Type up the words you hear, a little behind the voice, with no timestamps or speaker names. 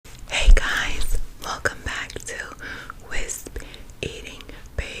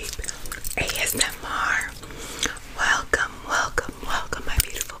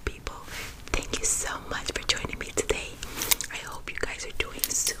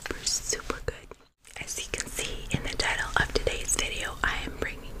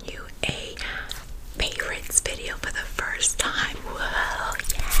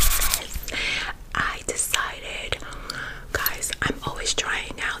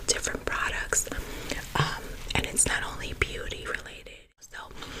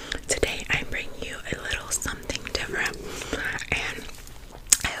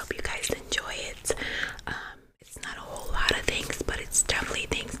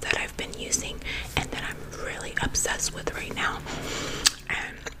obsessed with right now.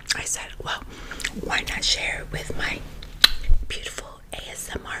 And I said, well, why not share it with my beautiful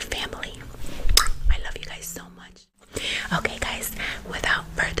ASMR family? I love you guys so much. Okay guys, without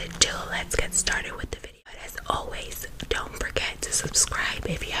further ado, let's get started with the video. But as always, don't forget to subscribe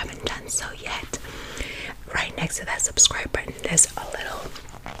if you haven't done so yet. Right next to that subscribe button, there's a little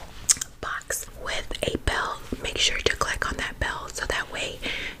box with a bell. Make sure to click on that bell so that way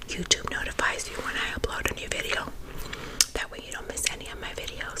YouTube notifies you when I upload a new video. That way you don't miss any of my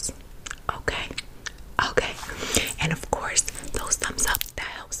videos. Okay? Okay. And of course, those thumbs up, that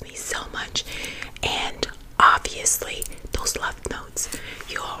helps me so much. And obviously, those love notes.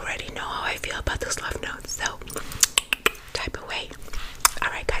 You already know how I feel about those love notes, so type away.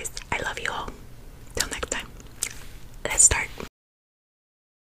 Alright guys, I love you all. Till next time. Let's start.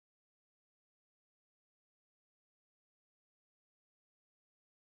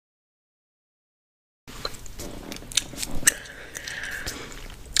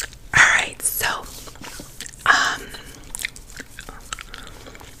 Alright, so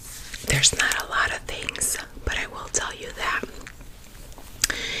there's not a lot of things, but I will tell you that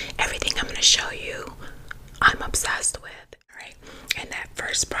everything I'm going to show you, I'm obsessed with. Alright, and that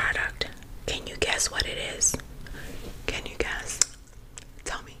first product, can you guess what it is? Can you guess?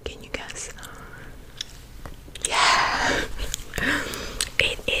 Tell me, can you guess? Yeah!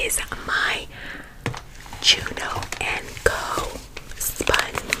 It is my JUNO & Co.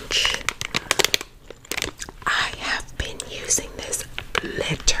 sponge. I have been using this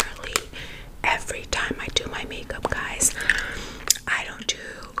literally every time I do my makeup, guys. I don't do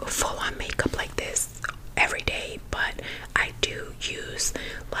full-on makeup like this every day, but I do use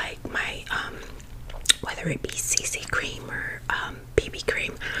like my whether it be CC cream or BB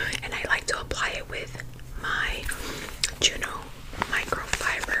cream, and I like to apply it with my JUNO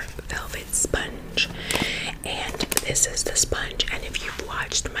microfiber velvet sponge. And this is the sponge, and if you've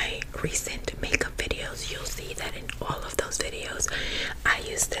watched my recent makeup videos, you'll see that in all of those videos I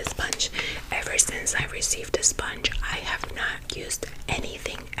use this sponge. Ever since I received the sponge, I have not used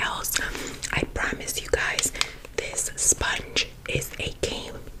anything else. I promise you guys, this sponge is a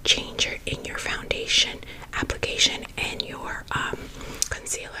game changer in your foundation application and your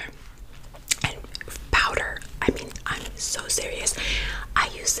concealer and powder. I mean, I'm so serious. I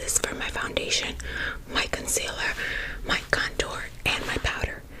use this for my foundation, my concealer, my contour, and my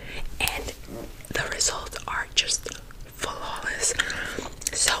powder, and the results are just flawless.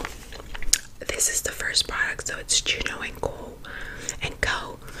 So this is the first product. So it's JUNO &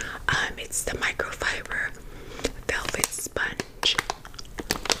 Co. It's the microfiber velvet sponge.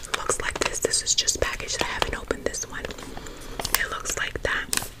 Looks like this. This is just packaged. I haven't opened this one. It looks like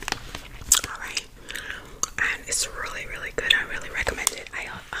that. Alright. And it's really, really good. I really recommend it.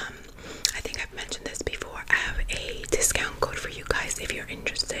 I think I've mentioned this before. I have a discount code for you guys if you're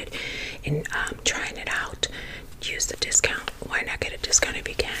interested in trying it out. Use the discount. Why not get a discount if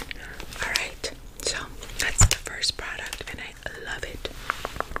you can? Alright. So that's the first product, and I love it.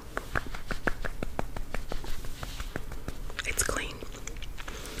 It's clean.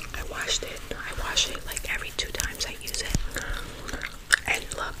 I washed it. I wash it like every 2 times I use it. And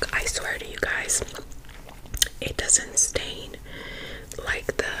look, I swear to you guys, it doesn't stain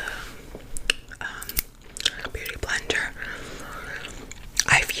like the beauty blender.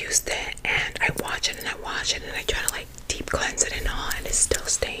 I've used it and I watch it and I wash it and I try to like deep cleanse it and all, and it still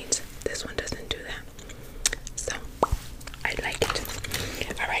stains. This one doesn't do that. So I like it.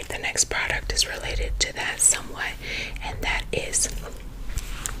 Alright, the next product is related to that somewhat, and that is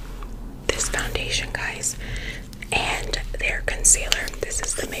this foundation, guys, and their concealer. This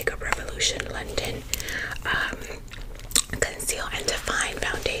is the Makeup Revolution London Conceal and Define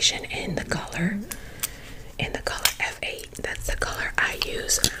Foundation in the color F8. That's the color I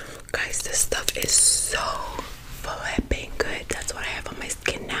use. Guys, this stuff is so flipping good. That's what I have on my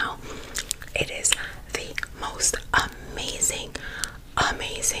skin now. It is the most amazing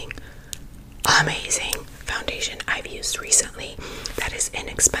foundation I've used recently. That is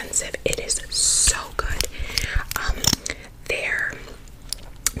inexpensive. It is so good.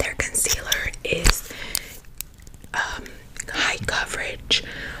 Their concealer is high coverage.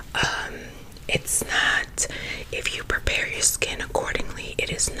 It's not, if you prepare your skin accordingly,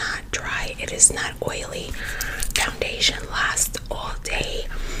 it is not dry, it is not oily. Foundation lasts all day.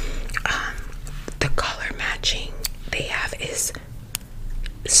 The color matching they have is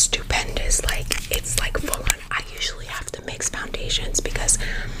stupendous. Like, it's like full on. I usually have to mix foundations because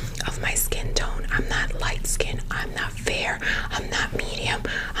of my skin tone. I'm not light skin, I'm not fair, I'm not medium,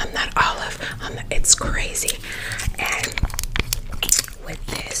 I'm not olive, it's crazy. And with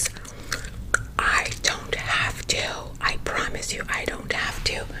this, I don't have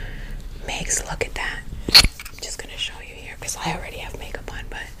do. Megs, look at that. I'm just gonna show you here because I already have makeup on,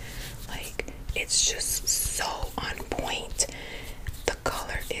 but like it's just so on point. The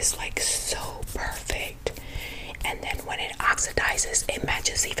color is like so perfect, and then when it oxidizes, it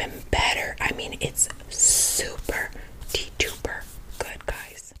matches even better. I mean, it's super duper good,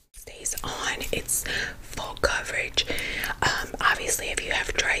 guys. Stays on. It's full coverage. Obviously, if you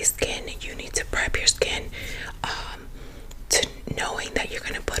have dry skin, you need to prep your skin to knowing that you're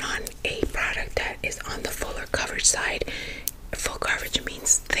going to put on a product that is on the fuller coverage side. Full coverage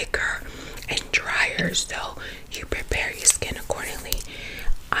means thicker and drier, so you prepare your skin accordingly.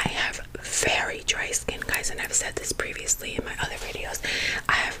 I have very dry skin, guys, and I've said this previously in my other videos.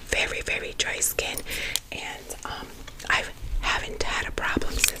 I have very dry skin, and I haven't had a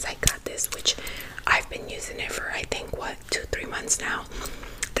problem since I got this, which I've been using it for, I think, what, 2-3 months now.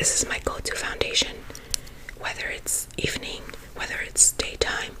 This is my go-to foundation, whether it's evening, whether it's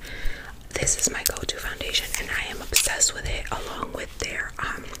daytime. This is my go-to foundation, and I am obsessed with it, along with their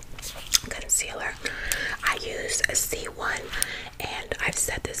concealer. I use a C1, and I've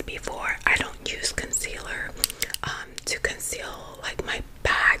said this before, I don't use concealer to conceal like my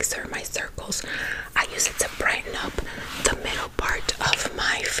bags or my circles. I use it to brighten up the middle part of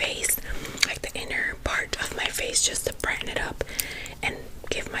my face, like the inner part of my face, just to brighten it up and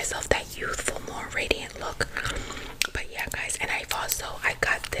give myself that youthful, more radiant look. But yeah, guys, and I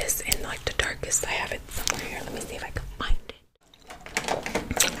got this in like the darkest. I have it somewhere here. Let me see if I can find it.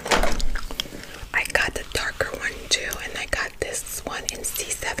 I got the darker one too, and I got this one in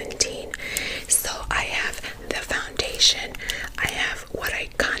C17. So I have the foundation, I have what I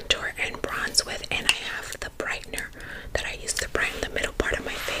contour and bronze with, and I have the brightener that I use to brighten the middle part of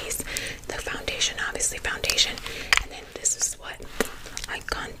my face. The foundation, obviously foundation, and then this is what I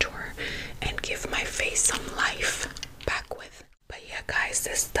contour and give my face some life back with. But yeah, guys,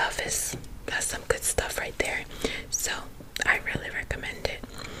 this stuff that's some good stuff right there, so I really recommend it.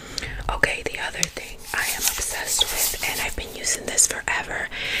 Okay, the other thing I am obsessed with, and I've been using this forever,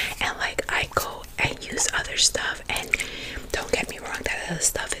 and like I go and use other stuff, and don't get me wrong, that other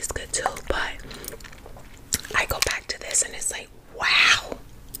stuff is good too, but I go back to this and it's like wow,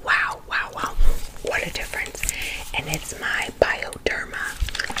 what a difference. And it's my Bioderma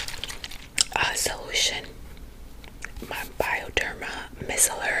solution, my Bioderma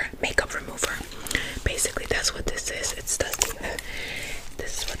micellar makeup remover. Basically that's what this is.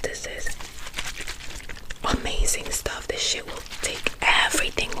 This is what this is. Amazing stuff. This shit will take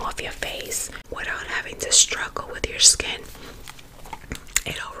everything off your face without having to struggle with your skin.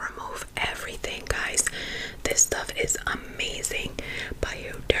 It'll remove everything, guys. This stuff is amazing.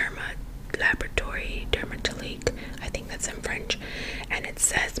 Bioderma Laboratory Dermatologique, I think that's in French, and it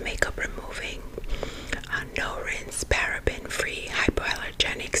says makeup removing, no rinse, paraben free,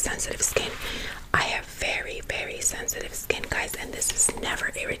 hypoallergenic, sensitive skin. I have very sensitive skin, guys, and this has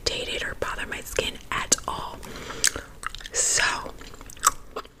never irritated or bothered my skin at all. So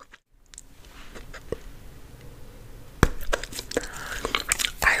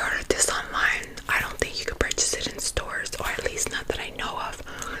I ordered this online. I don't think you could purchase it in stores, or at least not that I know of.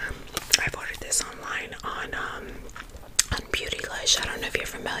 I've ordered this online on Beautylish. I don't know if you're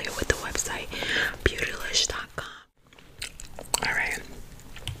familiar with the website, beautylish.com. Alright,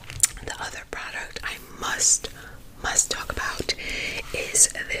 the other product I must talk about is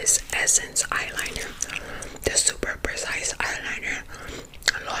this Essence eyeliner, the super precise eyeliner,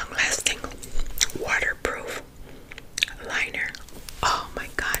 long lasting, waterproof liner. Oh my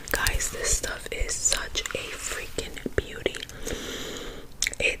god, guys, this stuff is such a freaking beauty.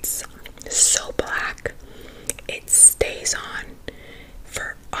 It's so black, it stays on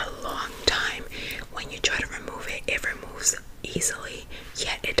for a long time. When you try to remove it, it removes easily,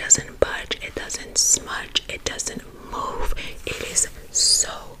 yet it doesn't budge, it doesn't smudge, it doesn't move. It is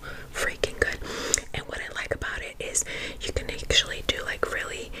so freaking good. And what I like about it is you can actually do like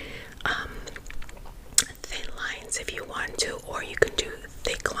really thin lines if you want to, or you can do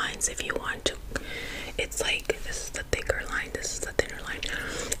thick lines if you want to. It's like, this is the thicker line, this is the thinner line.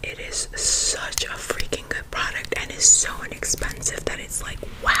 It is such a freaking good product, and it's so inexpensive that it's like,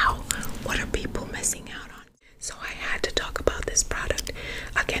 wow, what are people missing out on? So I had to talk about this product.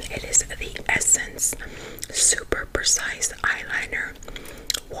 Again, it is the Essence Super Precise Eyeliner,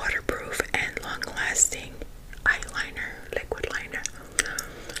 waterproof and long-lasting eyeliner, liquid liner.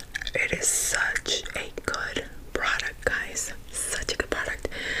 It is such a good product, guys. Such a good product.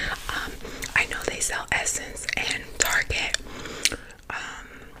 I know they sell Essence and Target,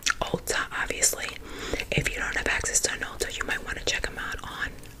 Ulta, obviously. If you don't have access to an Ulta, you might want to check them out on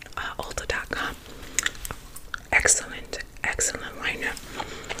Ulta.com. Excellent liner.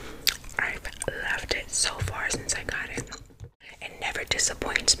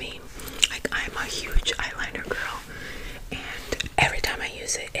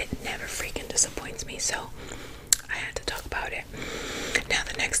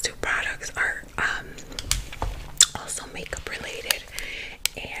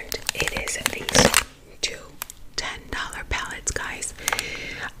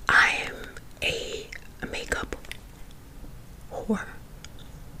 I am a makeup whore.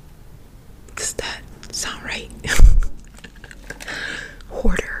 Does that sound right?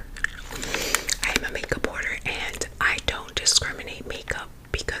 Hoarder. I am a makeup hoarder, and I don't discriminate makeup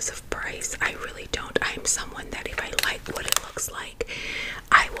because of price. I really don't. I am someone that if I like what it looks like,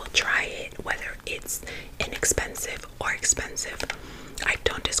 I will try it, whether it's inexpensive or expensive. I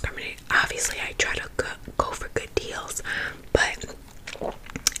don't discriminate. Obviously, I try to go for good deals, but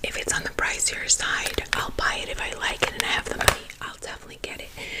if it's on the pricier side, I'll buy it. If I like it and I have the money, I'll definitely get it.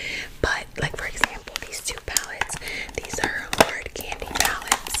 But like, for example, these two palettes, these are hard candy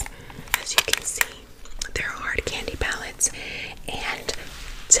palettes. As you can see, they're hard candy palettes, and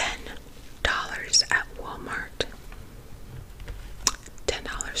 $10 at Walmart.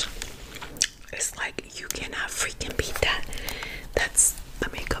 $10. It's like, you cannot freaking beat that. That's the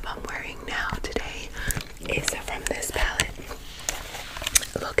makeup I'm wearing now today, is from this palette.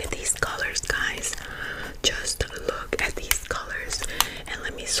 Look at these colors, guys. Just look at these colors, and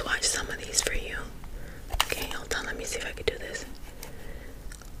let me swatch some of these for you. Okay, hold on, let me see if I can do this.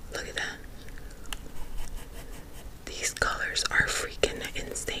 Look at that. These colors are freaking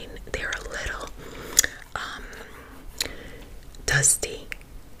insane. They're a little dusty,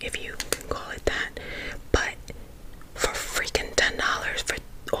 if you can call it that, but for freaking $10 for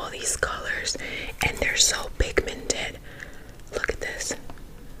all these colors, and they're so pigmented. Look at this.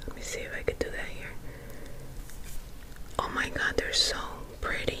 Let me see if I could do that here. Oh my god, they're so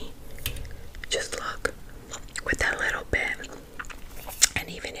pretty. Just look, with that little bit. And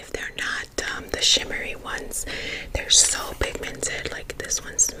even if they're not the shimmery ones, they're so pigmented. Like, this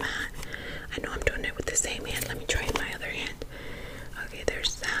one's matte. I know I'm doing it with the same hand. Let me try it my other hand. Okay,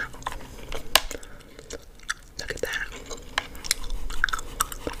 there's that. Look at that.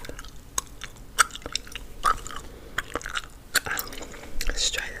 Let's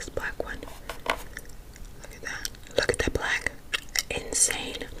try this black one. Look at that. Look at that black.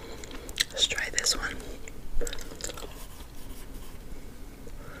 Insane. Let's try this one.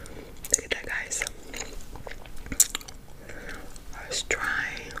 Look at that, guys. Let's try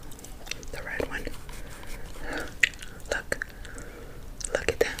the red one. Look.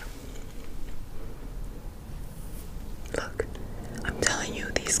 Look at that. Look. I'm telling you,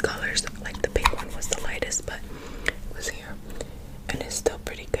 these colors, like the pink one was the lightest, but it was here. And it's still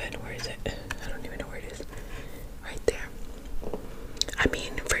pretty good. Where is it? I don't even know where it is. Right there. I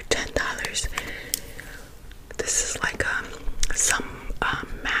mean, for $10, this is like some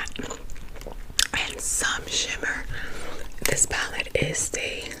matte and some shimmer. This palette is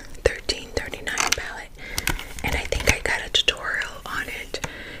the $13.39 palette, and I think I got a tutorial on it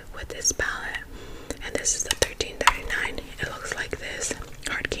with this palette. And this is the $13.39. It looks like this,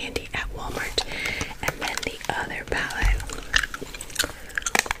 hard candy at Walmart. And then the other palette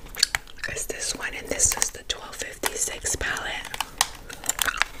is this one, and this is the $12.56 palette.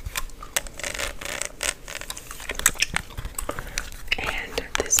 And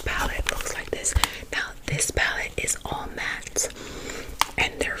this palette looks like this. Now, this palette is all matte,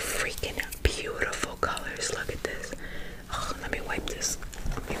 and they're freaking beautiful colors. Look at this. Oh, let me wipe this.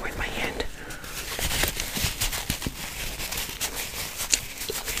 Let me wipe my hand.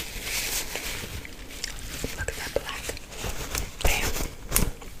 Look at that black. Bam.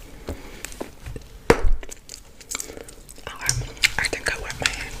 I think I wiped my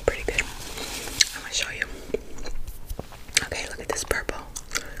hand pretty good. I'm gonna show you. Okay, look at this purple.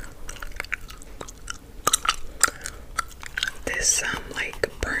 This like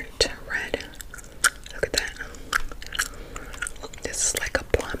burnt red. Look at that. This is like a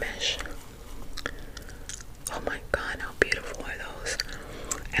plumish. Oh my god, how beautiful are those?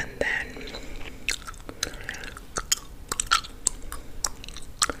 And then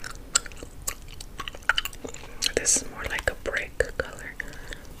this is more like a brick color.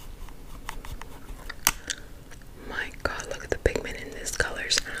 My god, look at the pigment in these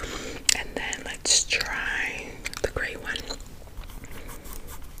colors. And then let's try the gray one.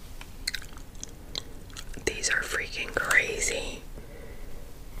 These are freaking crazy.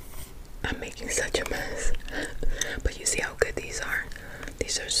 I'm making such a mess. But you see how good these are?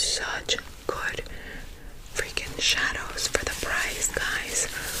 These are such good freaking shadows for the price, guys.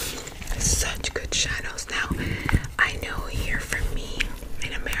 Such good shadows. Now, I know here for me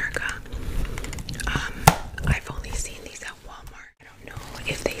in America, I've only seen these at Walmart. I don't know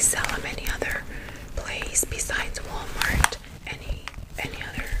if they sell them any other place besides Walmart, any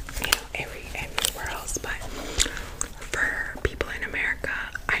other, you know, everywhere else. But for people in America,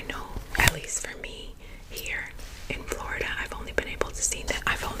 I know, at least for me here in Florida, I've only been able to see them.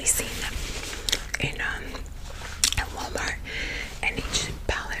 I've only seen them in at Walmart. And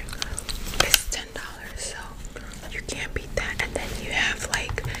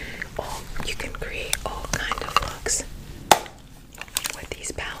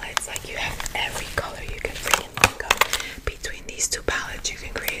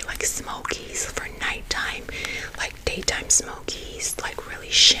like smokies for nighttime, like daytime smokies, like really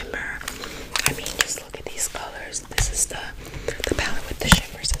shimmer. I mean, just look at these colors. This is the palette with the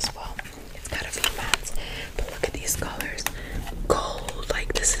shimmers as well. It's got a few mattes, but look at these colors. Gold,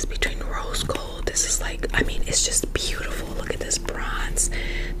 like this is between rose gold. This is like, I mean, it's just beautiful. Look at this bronze.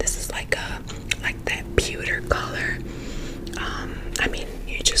 This is like that pewter color. I mean,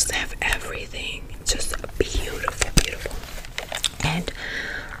 you just have everything. Just beautiful, beautiful. And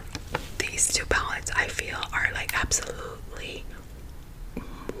these two palettes, I feel, are like absolutely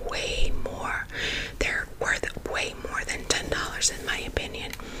way more. They're worth way more than $10 in my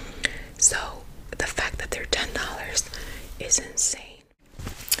opinion. So the fact that they're $10 is insane.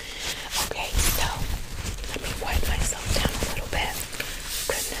 Okay, so let me wipe myself down a little bit.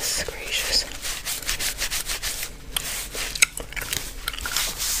 Goodness gracious.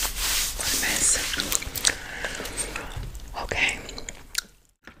 What a mess. Okay.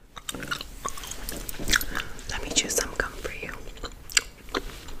 Let me choose some gum for you.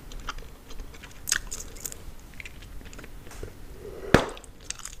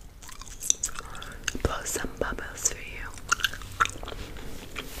 Blow some bubbles for you.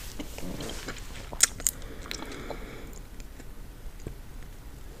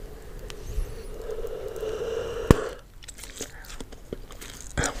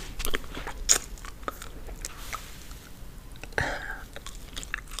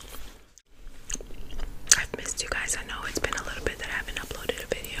 I've missed you guys. I know it's been a little bit that I haven't uploaded a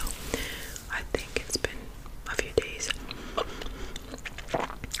video. I think it's been a few days.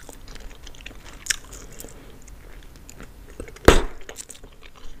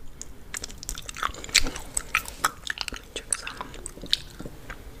 Drink some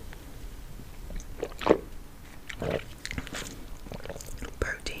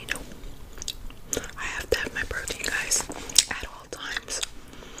protein. I have to have my protein, guys, at all times.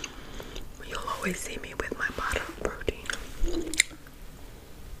 You'll always see me with my bottle of protein.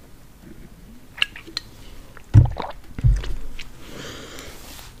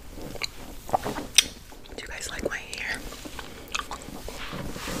 Do you guys like my hair?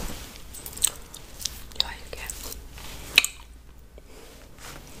 You like it?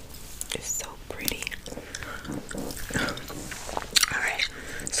 It's so pretty. Alright,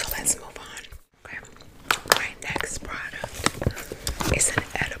 so let's move on. Okay. My next product is an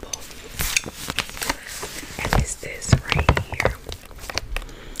edible. And it's this right here.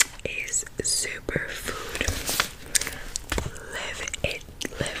 Is Superfood Live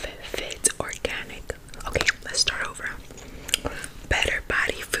Fit Organic. Okay, let's start over. Better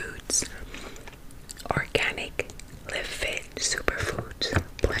Body Foods Organic Live Fit Superfoods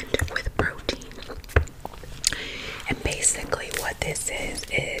blend with protein. And basically what this is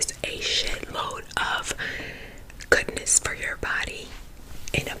a shitload of goodness for your body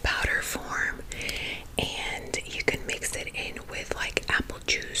in a powder form, and you can mix it in with like apple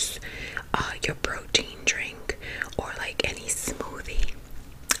juice, your protein drink, or like any smoothie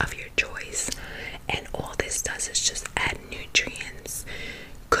of your choice. And all this does is just add nutrients,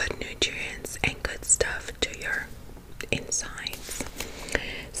 good nutrients and good stuff to your insides.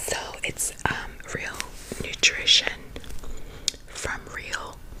 So it's real nutrition from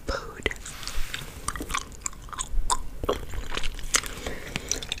real food.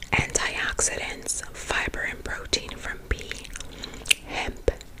 Antioxidants, fiber and protein from pea,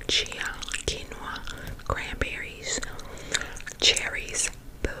 hemp, chia, quinoa, cranberries, cherries,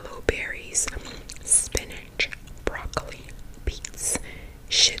 blueberries, spinach, broccoli, beets,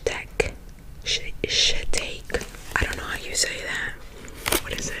 shiitake. I don't know how you say that.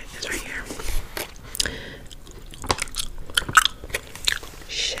 What is it? It's right here.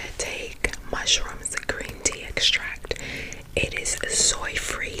 Shiitake, mushrooms, green tea extract. It is soy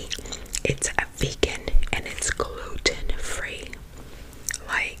free, it's a vegan, and it's gluten free.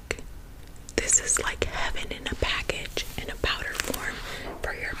 Like, this is like heaven in a package, in a powder form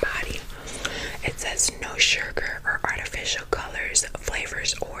for your body. It says no sugar or artificial colors,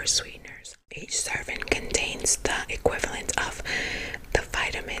 flavors, or sweeteners. Each serving contains the equivalent of the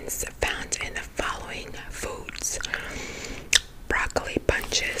vitamins found in the following foods: broccoli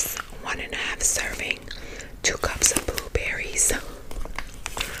bunches, 1.5 serving, 2 cups of blueberries,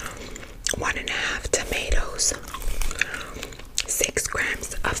 1.5 tomatoes, 6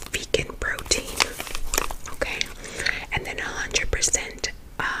 grams of vegan protein, okay, and then 100%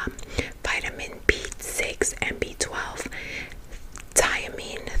 vitamin B6 and B12,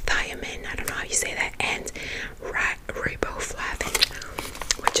 thiamine, I don't know how you say that, and riboflavin,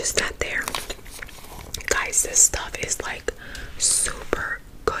 which is that there. Guys, this stuff is like super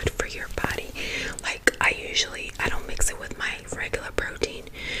good for your body. Like, I don't mix it with my regular protein. protein,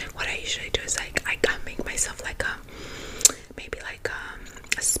 what I usually do is like I make myself like maybe like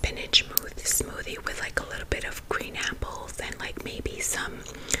a spinach smoothie with like a little bit of green apples and like maybe some,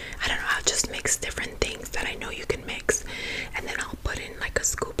 I don't know, I'll just mix different things that I know you can mix, and then I'll put in like a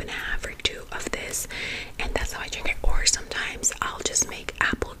scoop and a half or two of this, and that's how I drink it. Or sometimes I'll just make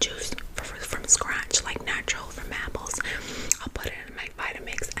apple juice from scratch, like natural from apples. I'll put it in my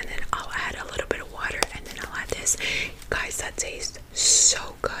Vitamix, and then I'll add a little bit of water, and then I'll add this. Guys, that tastes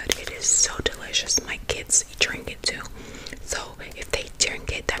so good. It is so delicious. My kids drink it too. So if they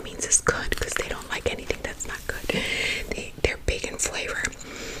drink it, that means it's good, because they don't like anything that's not good. They're big in flavor,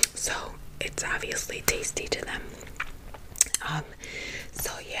 so it's obviously tasty to them.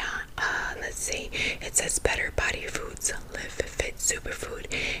 So yeah, let's see. It says Better Body Foods Live Fit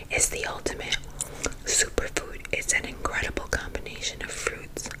Superfood is the ultimate superfood. It's an incredible combination of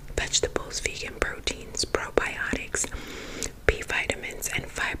fruits, vegetables, vegan proteins, probiotics, B vitamins, and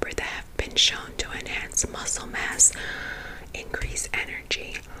fiber that have been shown to enhance muscle mass, increase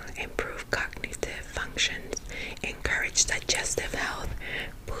energy, improve cognitive functions, encourage digestive health,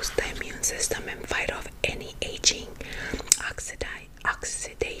 boost the immune system, and fight off any aging,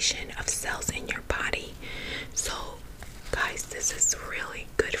 oxidation of cells in your body. So guys, this is really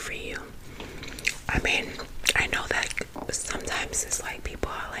good for you. I mean, I know that sometimes it's like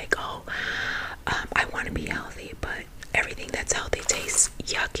people are like, oh, I want to be healthy, but everything that's healthy tastes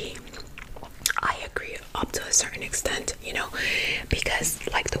yucky. I agree up to a certain extent, you know, because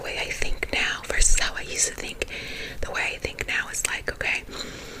like the way I think now versus how I used to think, the way I think now is like, okay,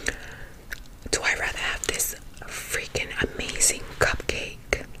 do I rather have this freaking amazing cupcake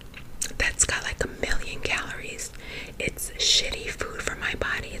that's got like 1,000,000 calories? It's shitty food for my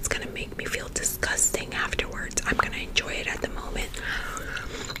body. It's gonna make me feel disgusting afterwards. I'm gonna enjoy it at the moment,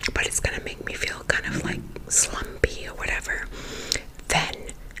 but it's gonna make me feel kind of like slumpy or whatever. Then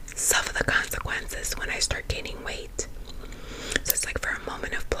suffer the consequences when I start gaining weight. So it's like for a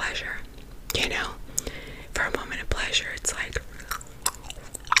moment of pleasure, you know, for a moment of pleasure, it's like,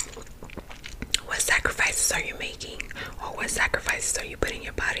 what sacrifices are you making, or what sacrifices are you putting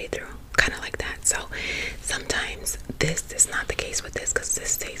your body through? Kind of like that. So sometimes this is not the case with this, because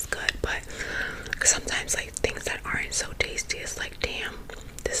this tastes good, but sometimes like things that aren't so tasty, it's like, damn,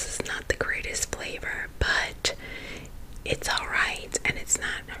 this is not the greatest flavor, but it's all right, and it's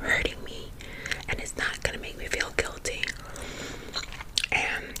not hurting me, and it's not gonna make me feel guilty,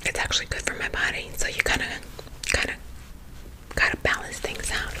 and it's actually good for my body. So you kind of gotta balance things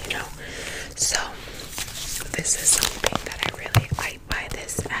out, you know. So this is something that I buy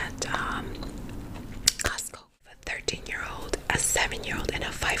this at Costco. A 13-year-old, a 7-year-old, and a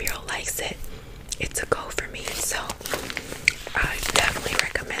 5-year-old likes it. It's a go for me. So I definitely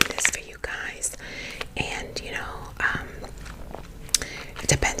recommend this for you guys. And you know,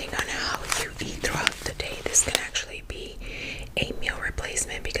 depending on how you eat throughout the day, this can actually be a meal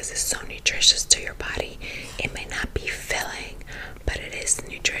replacement, because it's so nutritious to your body. It may not be filling, but it is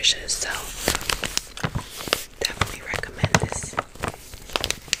nutritious. So definitely recommend this.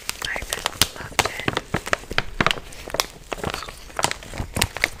 I loved it.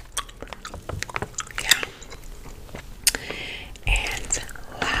 Yeah. And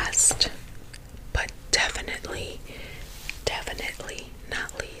last but definitely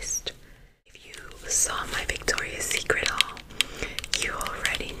not least, if you saw my Victoria's Secret haul, you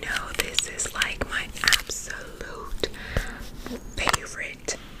already know this is like my absolute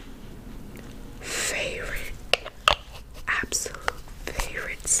absolute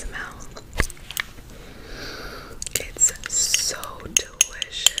favorite smell. It's so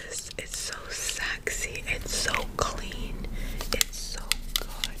delicious, it's so sexy, it's so clean, it's so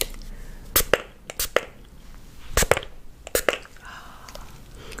good. Oh,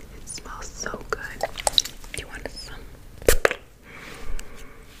 it smells so good. You want some?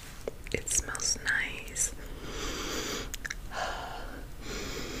 It smells nice.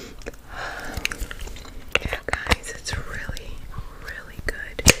 Yeah, guys, it's really, really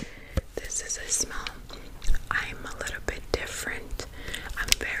good. This is a smell. I'm a little bit different. I'm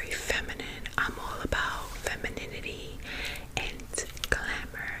very feminine. I'm all about femininity and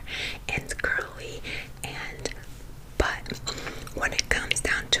glamour and girly, but when it comes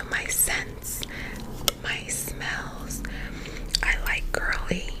down to my scents, my smells, I like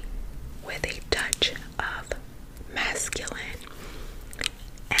girly with a touch of masculine.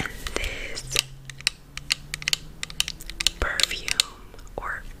 And this perfume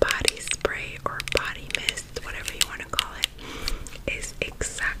or body spray or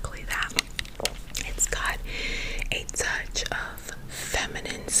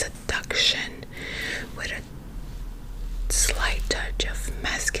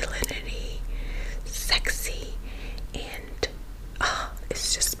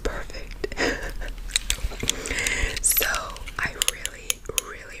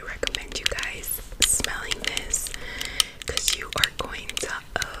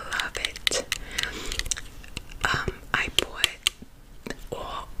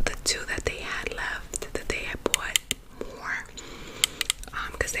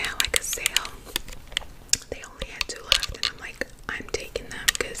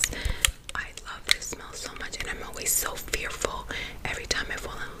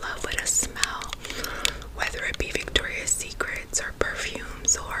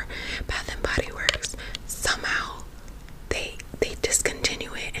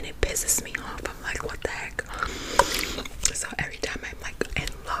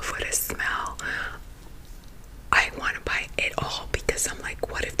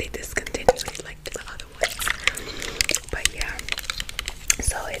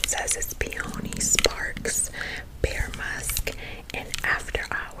So it says it's peony, sparks, bear musk, and after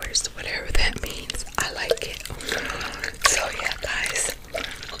hours, whatever that means. I like it. So yeah,